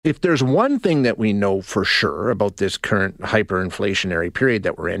if there's one thing that we know for sure about this current hyperinflationary period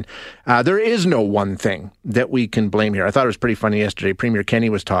that we're in, there is no one thing that we can blame here. I thought it was pretty funny yesterday. Premier Kenney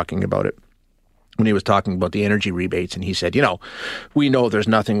was talking about it when he was talking about the energy rebates, and he said, we know there's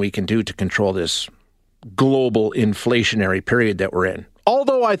nothing we can do to control this global inflationary period that we're in.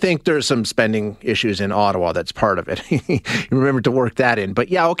 Although I think there's some spending issues in Ottawa that's part of it. You remember to work that in. But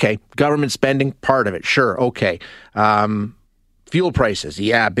yeah, okay. Government spending, part of it. Sure, okay. Fuel prices,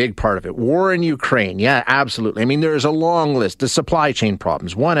 yeah, big part of it. War in Ukraine, yeah, absolutely. I mean, there's a long list. The supply chain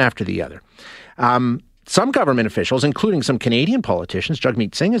problems, one after the other. Some government officials, including some Canadian politicians,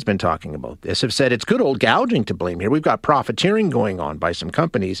 Jagmeet Singh has been talking about this, have said it's good old gouging to blame here. We've got profiteering going on by some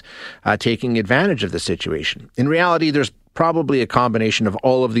companies taking advantage of the situation. In reality, there's probably a combination of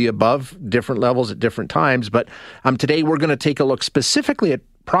all of the above, different levels at different times. But today we're going to take a look specifically at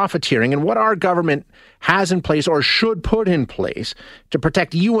profiteering and what our government has in place or should put in place to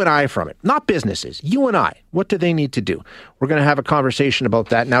protect you and I from it. Not businesses, you and I. What do they need to do? We're going to have a conversation about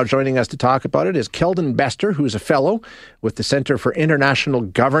that. Now joining us to talk about it is Keldon Bester, who's a fellow with the Centre for International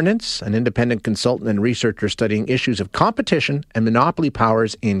Governance, an independent consultant and researcher studying issues of competition and monopoly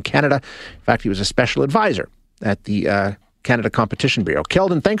powers in Canada. In fact, he was a special advisor at the Canada Competition Bureau.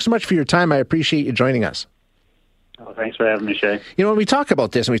 Keldon, thanks so much for your time. I appreciate you joining us. Oh, thanks for having me, Shay. When we talk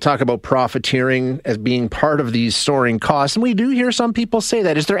about this and we talk about profiteering as being part of these soaring costs, and we do hear some people say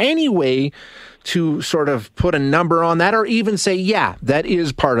that, is there any way to sort of put a number on that or even say, yeah, that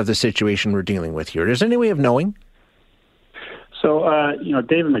is part of the situation we're dealing with here? Is there any way of knowing? So,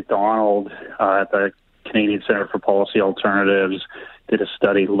 David McDonald at the Canadian Centre for Policy Alternatives did a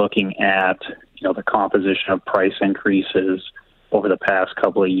study looking at, the composition of price increases over the past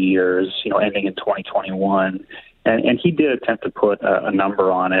couple of years, ending in 2021. And he did attempt to put a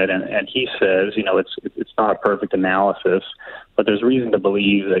number on it, and he says, it's not a perfect analysis, but there's reason to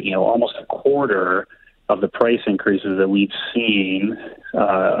believe that, almost a quarter of the price increases that we've seen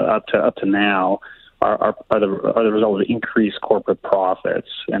up to now are the result of increased corporate profits.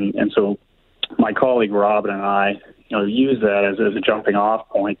 And so my colleague Robin and I, use that as a jumping off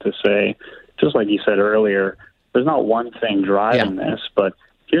point to say, just like you said earlier, there's not one thing driving this, but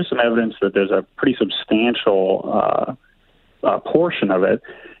here's some evidence that there's a pretty substantial portion of it,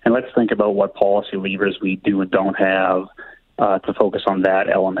 and let's think about what policy levers we do and don't have to focus on that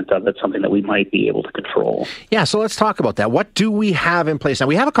element of it, something that we might be able to control. Yeah, so let's talk about that. What do we have in place now?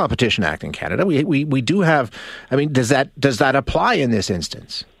 We have a Competition Act in Canada. We do have. I mean, does that apply in this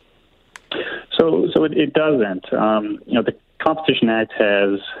instance? So it doesn't. The Competition Act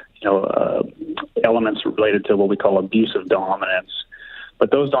has elements related to what we call abusive dominance. But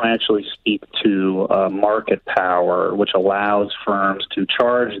those don't actually speak to market power, which allows firms to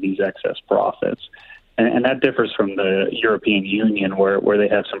charge these excess profits. And that differs from the European Union, where they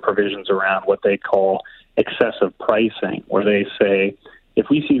have some provisions around what they call excessive pricing, where they say, if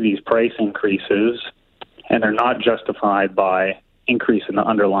we see these price increases and they're not justified by increase in the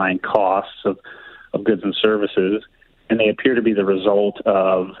underlying costs of goods and services, and they appear to be the result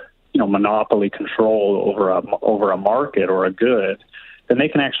of monopoly control over a market or a good, then they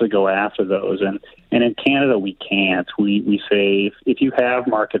can actually go after those. And in Canada, we can't. We say if you have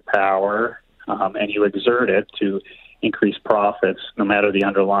market power and you exert it to increase profits, no matter the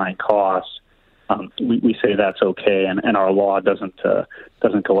underlying costs, we say that's okay, and our law doesn't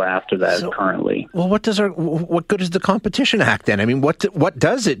go after that currently. Well, what good is the Competition Act then? I mean, what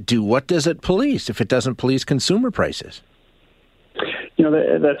does it do? What does it police if it doesn't police consumer prices?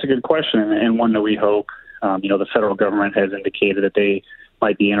 That's a good question, and one that we hope. The federal government has indicated that they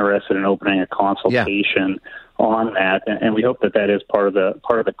might be interested in opening a consultation on that, and we hope that is part of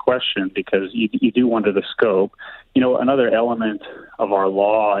the question, because you do wonder the scope. Another element of our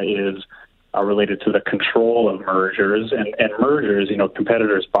law is related to the control of mergers, and mergers.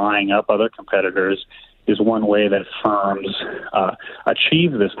 Competitors buying up other competitors is one way that firms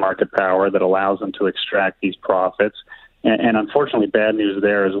achieve this market power that allows them to extract these profits. And unfortunately, bad news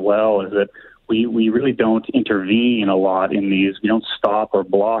there as well is that we really don't intervene a lot in these. We don't stop or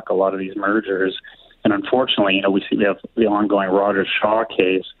block a lot of these mergers. And unfortunately, we have the ongoing Rogers Shaw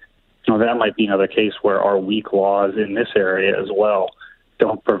case. That might be another case where our weak laws in this area as well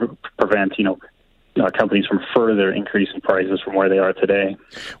don't prevent, companies from further increasing prices from where they are today.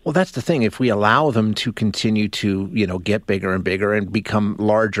 Well, that's the thing. If we allow them to continue to, get bigger and bigger and become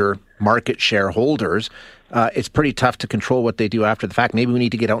larger market shareholders, it's pretty tough to control what they do after the fact. Maybe we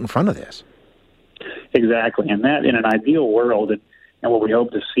need to get out in front of this. Exactly. And that, in an ideal world, and what we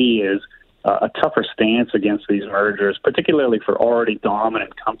hope to see is a tougher stance against these mergers, particularly for already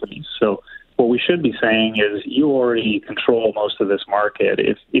dominant companies. So what we should be saying is you already control most of this market.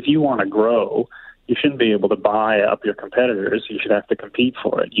 If you want to grow, you shouldn't be able to buy up your competitors. You should have to compete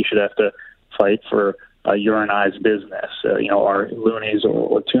for it. You should have to fight for your and I's business, our loonies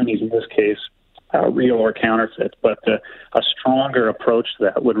or toonies in this case, real or counterfeit. But a stronger approach to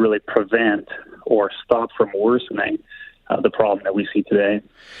that would really prevent or stop from worsening the problem that we see today.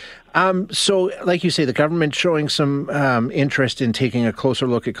 So, like you say, the government showing some interest in taking a closer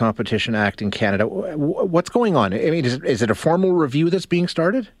look at Competition Act in Canada. What's going on? I mean, is it a formal review that's being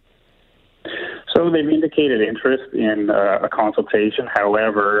started? So they've indicated interest in a consultation.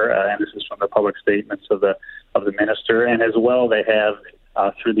 However, and this is from the public statements of the minister, and as well they have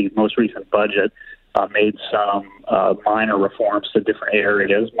through the most recent budget made some minor reforms to different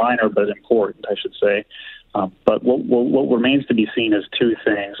areas, minor but important, I should say. But what remains to be seen is two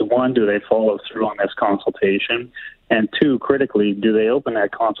things. One, do they follow through on this consultation? And two, critically, do they open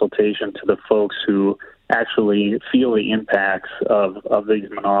that consultation to the folks who actually feel the impacts of these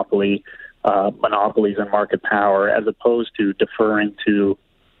monopolies and market power, as opposed to deferring to,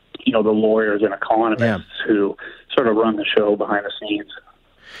 the lawyers and economists who sort of run the show behind the scenes.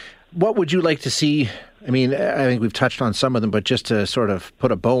 What would you like to see? I mean, I think we've touched on some of them, but just to sort of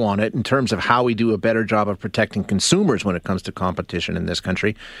put a bow on it in terms of how we do a better job of protecting consumers when it comes to competition in this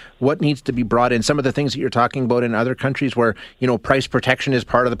country, what needs to be brought in? Some of the things that you're talking about in other countries where, price protection is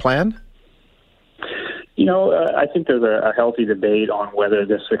part of the plan? I think there's a healthy debate on whether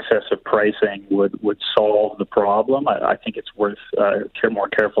this excessive pricing would solve the problem. I think it's worth more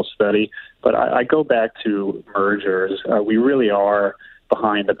careful study. But I go back to mergers. We really are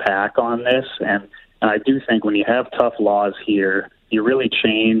behind the pack on this. And I do think when you have tough laws here, you really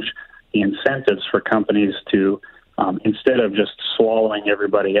change the incentives for companies to, instead of just swallowing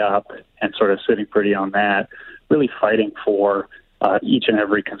everybody up and sort of sitting pretty on that, really fighting for each and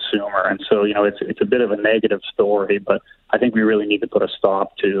every consumer. And so, it's a bit of a negative story, but I think we really need to put a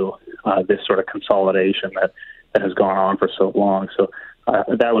stop to this sort of consolidation that has gone on for so long. So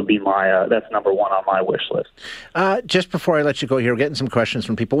that would be that's number one on my wish list. Just before I let you go here, we're getting some questions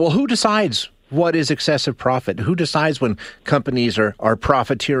from people. Well, who decides what is excessive profit? Who decides when companies are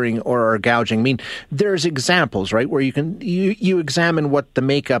profiteering or are gouging? I mean, there's examples, right, where you examine what the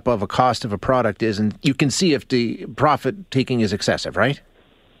makeup of a cost of a product is, and you can see if the profit taking is excessive, right?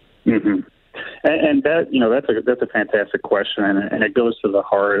 Mm-hmm. And that that's a fantastic question, and it goes to the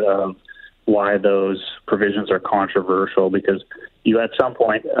heart of why those provisions are controversial, because you at some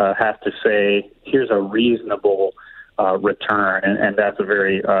point have to say, here's a reasonable return, and that's a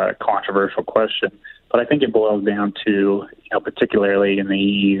very controversial question. But I think it boils down to, particularly in the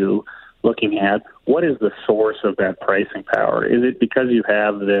EU, looking at what is the source of that pricing power. Is it because you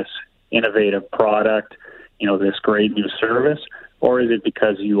have this innovative product, this great new service, or is it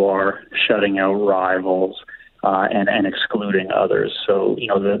because you are shutting out rivals and excluding others? So,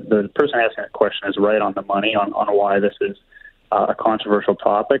 the person asking that question is right on the money on why this is a controversial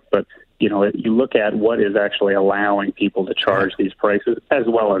topic, but you look at what is actually allowing people to charge these prices, as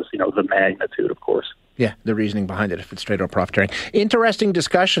well as, the magnitude, of course. Yeah, the reasoning behind it, if it's straight or profiteering. Interesting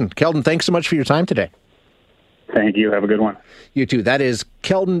discussion. Keldon, thanks so much for your time today. Thank you. Have a good one. You too. That is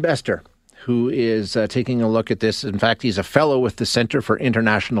Keldon Bester, who is taking a look at this. In fact, he's a fellow with the Centre for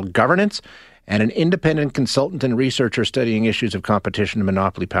International Governance and an independent consultant and researcher studying issues of competition and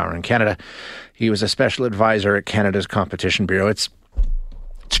monopoly power in Canada. He was a special advisor at Canada's Competition Bureau. It's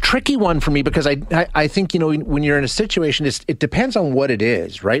a tricky one for me because I think, when you're in a situation, it depends on what it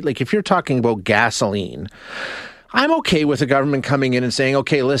is, right? Like if you're talking about gasoline, I'm okay with the government coming in and saying,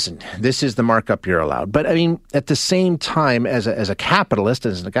 okay, listen, this is the markup you're allowed. But I mean, at the same time, as a capitalist,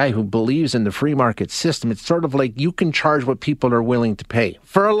 as a guy who believes in the free market system, it's sort of like you can charge what people are willing to pay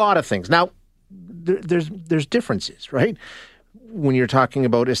for a lot of things. Now, there's differences, right? When you're talking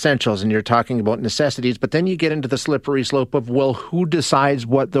about essentials and you're talking about necessities, but then you get into the slippery slope of, well, who decides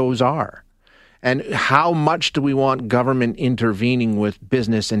what those are? And how much do we want government intervening with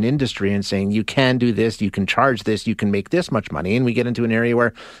business and industry and saying, you can do this, you can charge this, you can make this much money? And we get into an area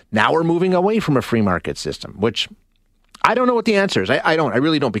where now we're moving away from a free market system, which I don't know what the answer is. I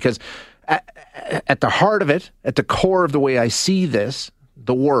really don't, because at the heart of it, at the core of the way I see this,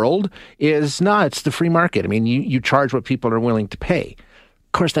 the world is, it's the free market. I mean, you charge what people are willing to pay.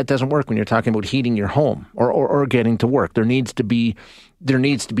 Of course, that doesn't work when you're talking about heating your home or getting to work. There needs to be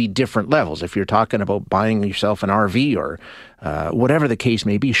different levels. If you're talking about buying yourself an RV or whatever the case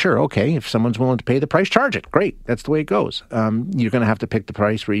may be, sure, okay, if someone's willing to pay the price, charge it. Great, that's the way it goes. You're going to have to pick the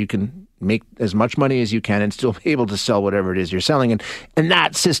price where you can make as much money as you can and still be able to sell whatever it is you're selling. And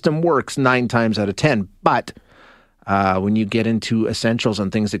that system works 9 times out of 10. But When you get into essentials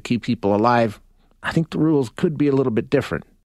and things that keep people alive, I think the rules could be a little bit different.